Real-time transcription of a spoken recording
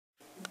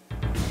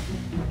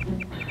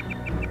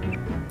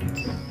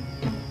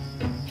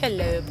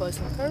Hello boys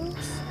and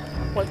girls,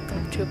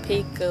 welcome to a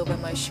peek over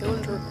my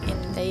shoulder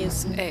in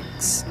Deus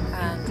Ex,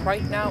 and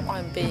right now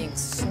I'm being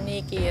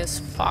sneaky as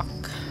fuck.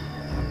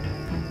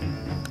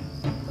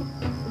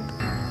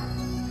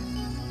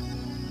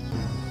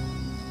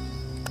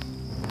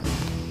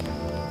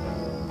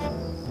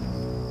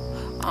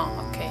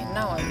 Oh, okay,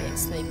 now I'm being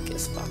sneaky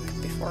as fuck.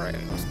 Before I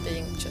was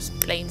being just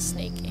plain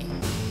sneaky.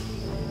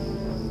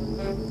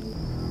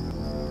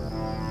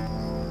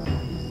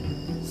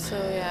 So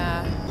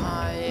yeah,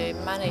 I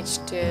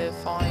managed to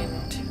find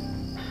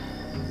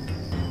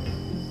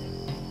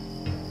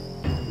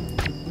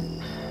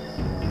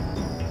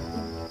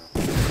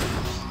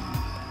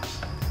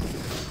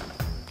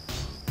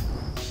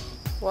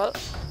well,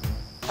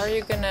 are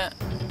you gonna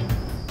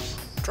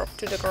drop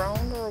to the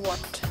ground or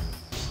what?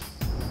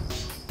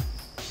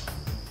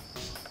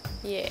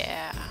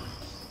 Yeah.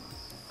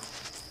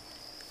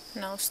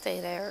 Now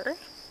stay there.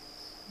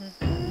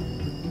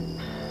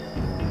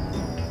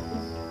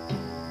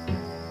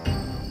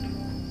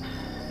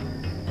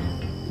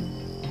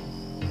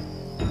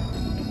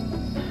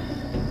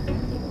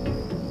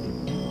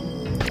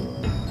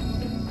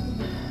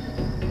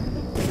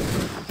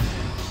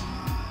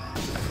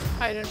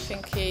 I don't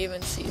think he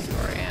even sees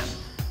where I am.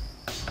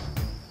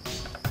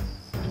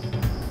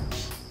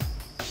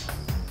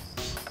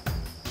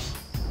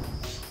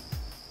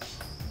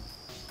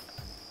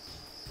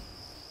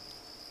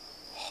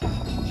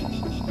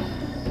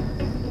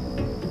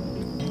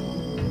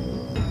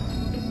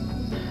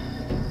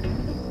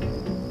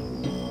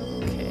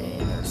 Okay,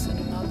 there's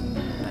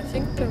another. I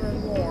think there are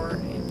more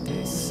in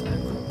this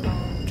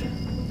compound.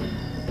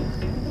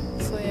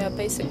 So yeah,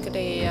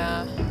 basically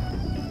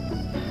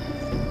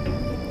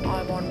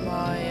I'm on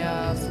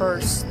my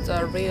first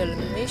real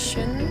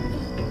mission,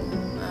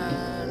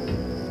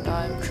 and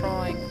I'm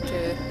trying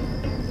to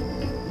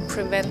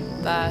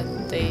prevent that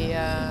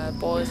the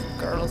boys and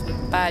girls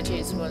with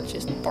badges will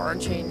just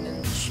barge in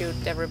and shoot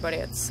everybody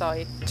at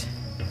sight.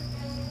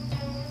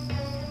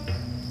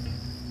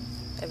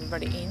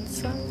 Everybody in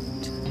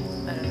sight?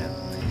 I don't know.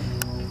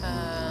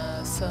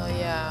 So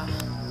yeah,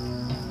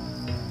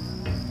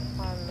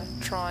 I'm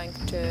trying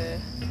to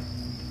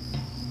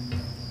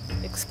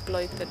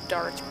exploit the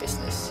dark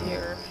business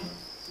here.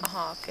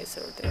 Aha, okay,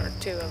 so there are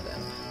 2 of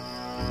them.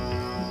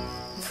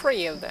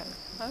 3 of them,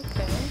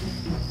 okay.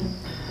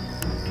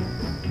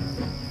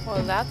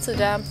 Well, that's a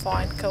damn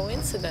fine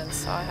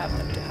coincidence. I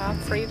happen to have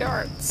 3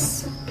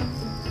 darts.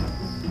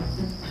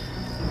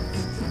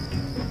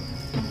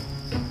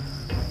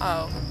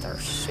 Oh, they're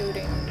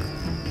shooting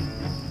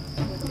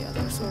with the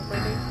others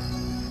already.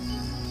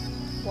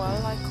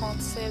 Well, I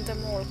can't save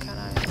them all, can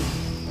I?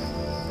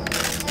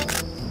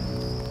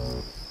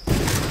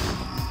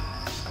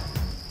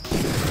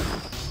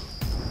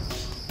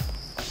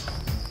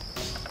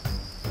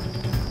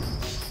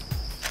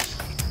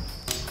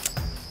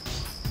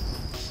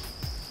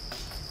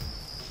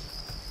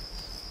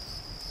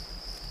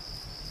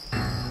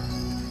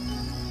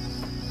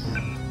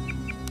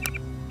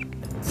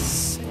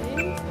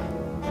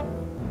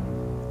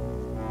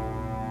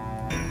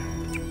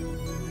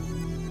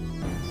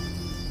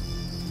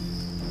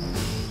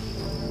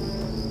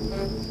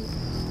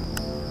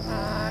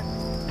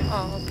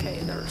 Oh, okay,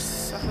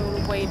 there's a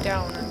whole way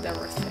down and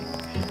everything.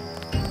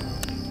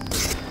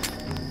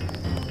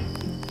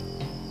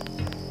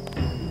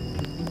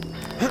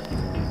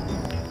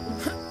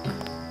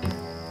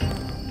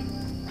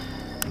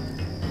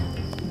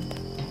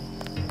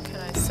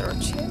 Can I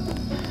search him?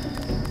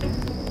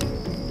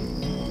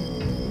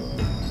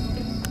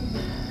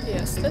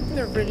 Yes, let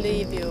me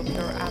relieve you of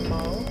your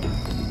ammo.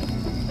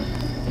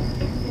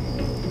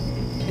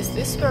 Is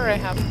this where I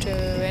have to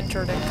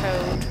enter the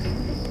code?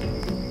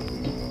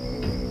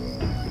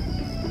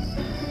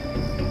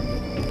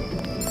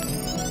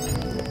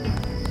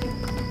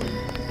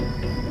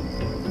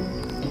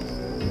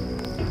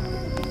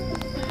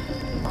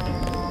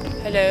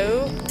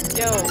 Hello?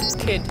 Yo,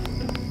 kid.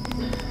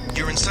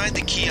 You're inside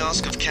the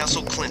kiosk of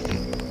Castle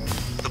Clinton.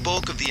 The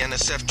bulk of the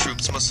NSF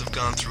troops must have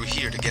gone through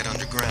here to get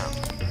underground.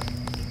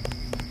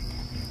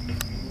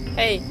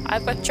 Hey,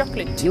 I've got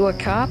chocolate. You a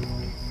cop?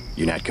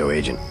 UNATCO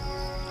agent.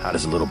 How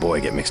does a little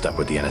boy get mixed up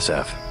with the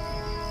NSF?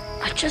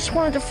 I just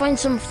wanted to find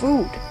some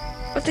food,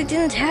 but they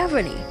didn't have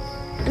any.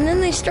 And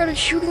then they started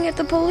shooting at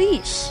the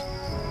police.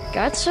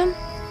 Got some?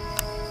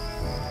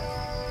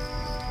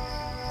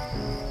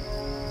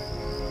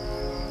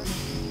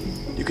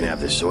 You can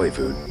have this soy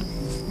food.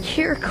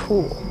 You're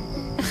cool.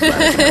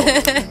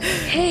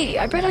 Hey,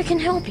 I bet I can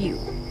help you.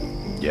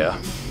 Yeah?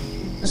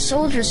 The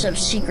soldiers have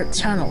secret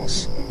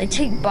tunnels. They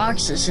take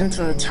boxes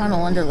into the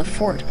tunnel under the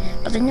fort,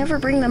 but they never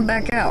bring them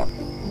back out.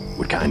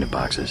 What kind of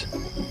boxes?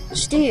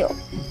 Steel.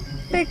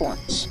 Big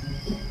ones.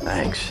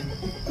 Thanks.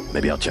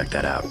 Maybe I'll check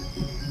that out.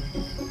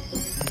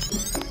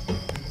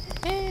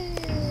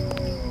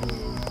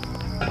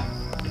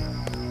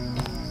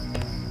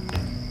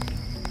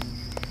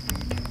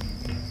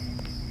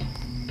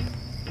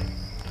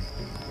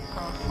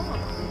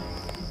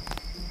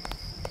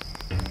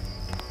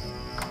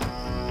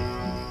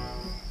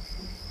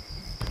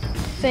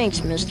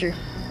 Thanks, mister.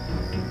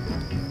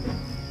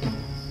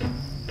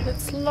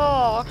 It's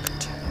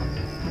locked.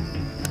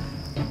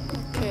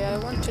 Okay, I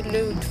want to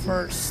loot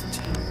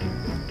first.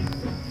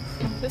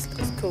 This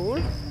looks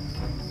cool.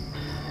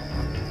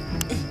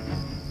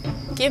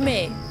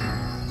 Gimme!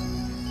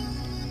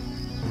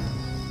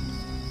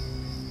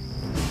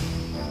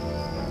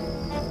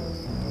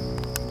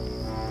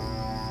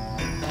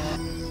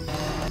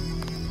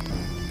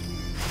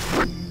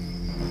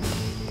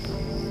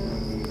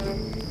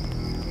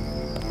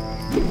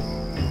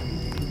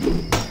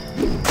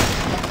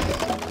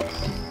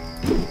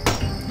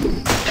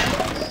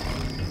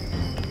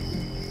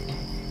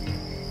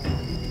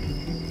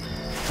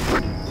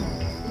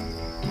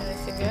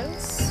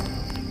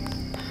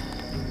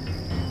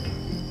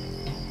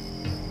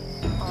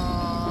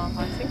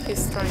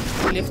 He's trying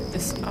to lift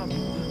this up.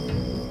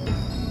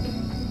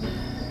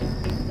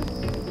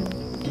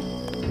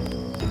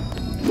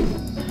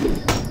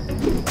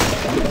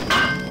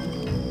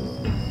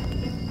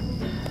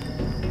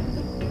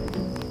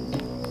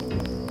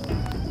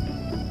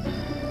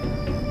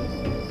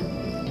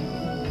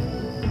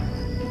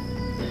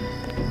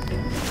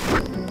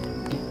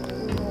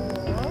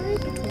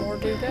 Alright, more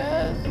do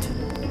that.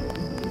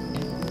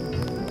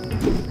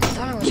 I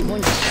thought I was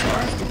going to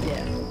starve to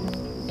death.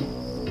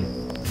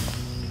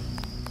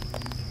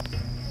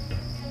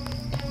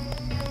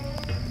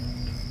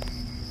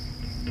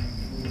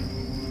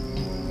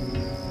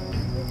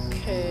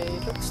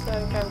 Looks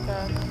like I've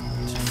got...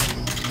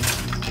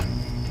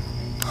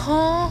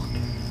 Huh?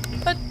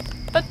 But,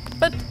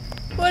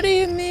 what do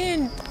you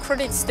mean?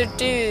 Credits to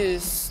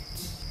Deus.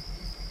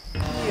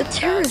 The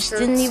terrorists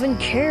didn't even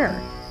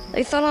care.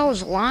 They thought I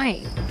was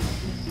lying.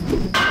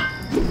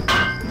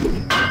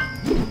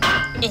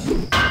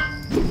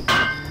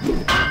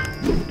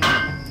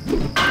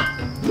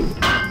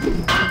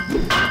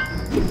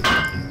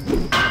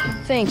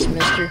 Thanks,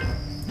 mister.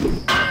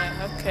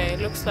 Yeah, okay,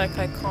 looks like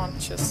I can't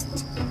just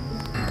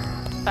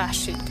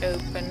bash it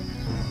open.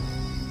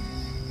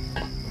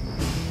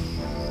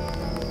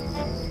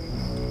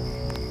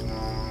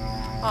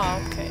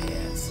 Oh, okay,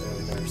 yeah, so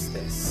there's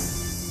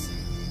this.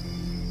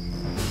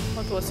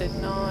 What was it?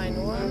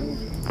 9-1?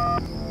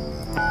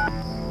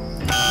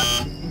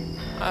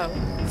 Oh,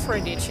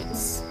 3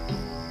 digits.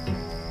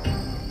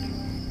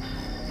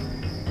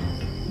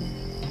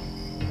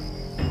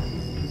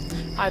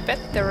 I bet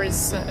there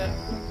is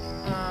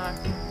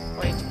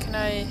wait, can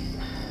I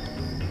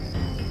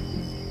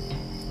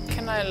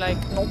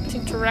like not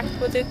interact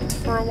with it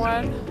for a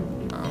while?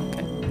 Oh,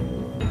 okay.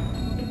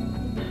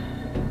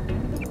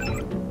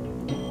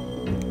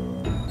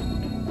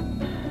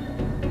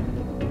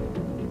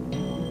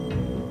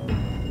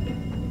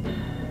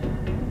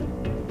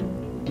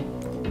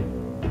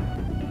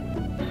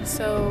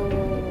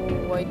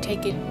 So I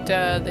take it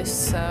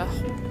this I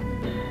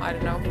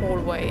don't know,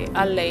 hallway,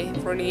 alley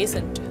really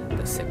isn't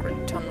the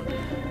secret tunnel.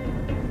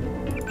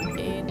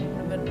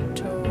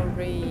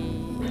 Inventory.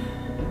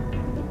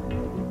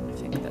 I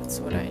think that's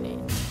what I need.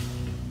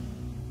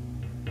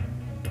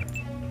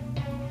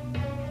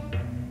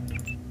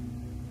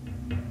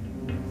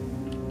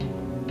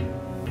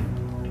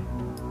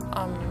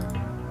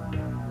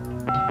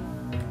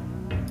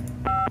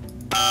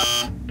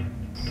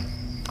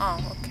 Oh,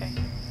 okay.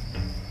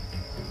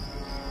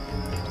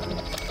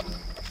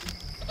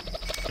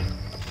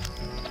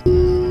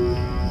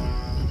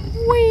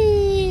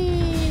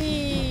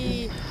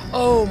 Whee!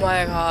 Oh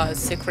my god,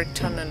 secret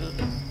tunnel.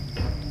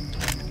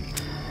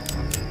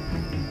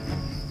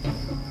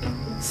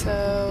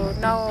 So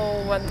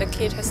now when the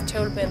kid has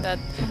told me that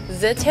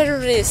the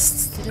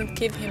terrorists didn't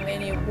give him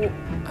any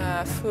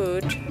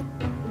food,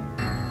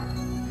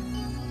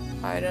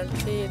 I don't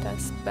see it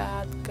as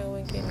bad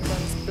going in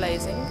guns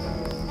blazing.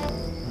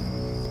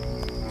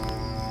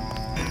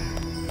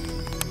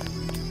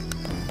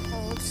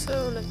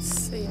 Also, let's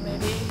see,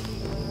 maybe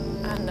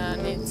Anna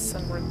needs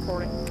some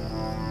reporting.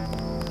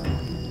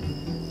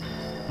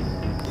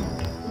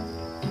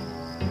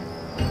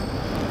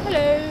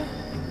 Hello.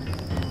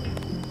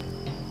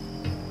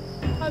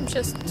 I'm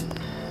just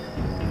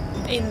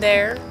in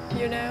there,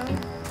 you know.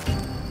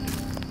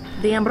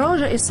 The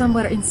ambrosia is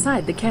somewhere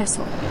inside the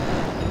castle.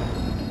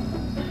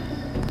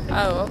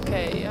 Oh,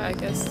 okay. I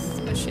guess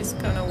she's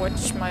gonna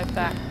watch my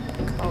back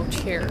out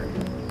here.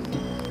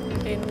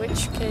 In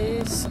which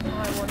case,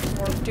 I want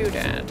more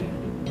doodad.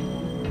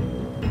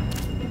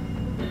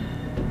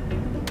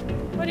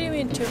 What do you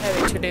mean too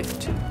heavy to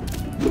lift?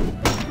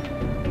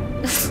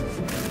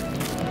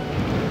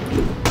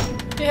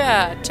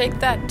 Yeah, take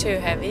that, too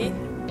heavy.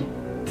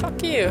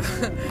 Fuck you.